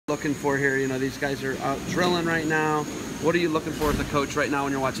Looking for here? You know, these guys are out drilling right now. What are you looking for as a coach right now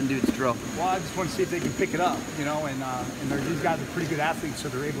when you're watching dudes drill? Well, I just want to see if they can pick it up, you know, and these guys are pretty good athletes, so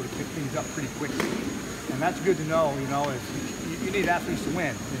they're able to pick things up pretty quickly. And that's good to know, you know, you need athletes to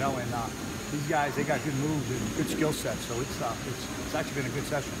win, you know, and these guys, they got good moves and good skill sets, so it's actually been a good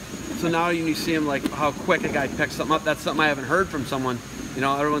session. So now you see him, like, how quick a guy picks something up. That's something I haven't heard from someone. You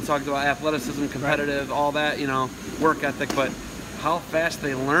know, everyone's talking about athleticism, competitive, right, all that, you know, work ethic, but how fast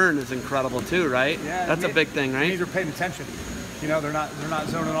they learn is incredible too, right? Yeah, that's a big thing, right? They're paying attention. You know, they're not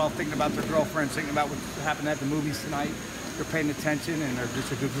zoning off, thinking about their girlfriends, thinking about what happened at the movies tonight. They're paying attention, and they're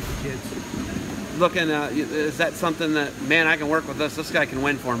just a good group of kids. Looking, is that something that, man, I can work with this? This guy can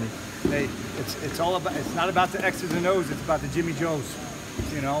win for me. It's all about. It's not about the X's and O's. It's about the Jimmy Joes.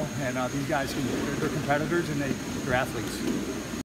 You know, and these guys, they're competitors and they're athletes.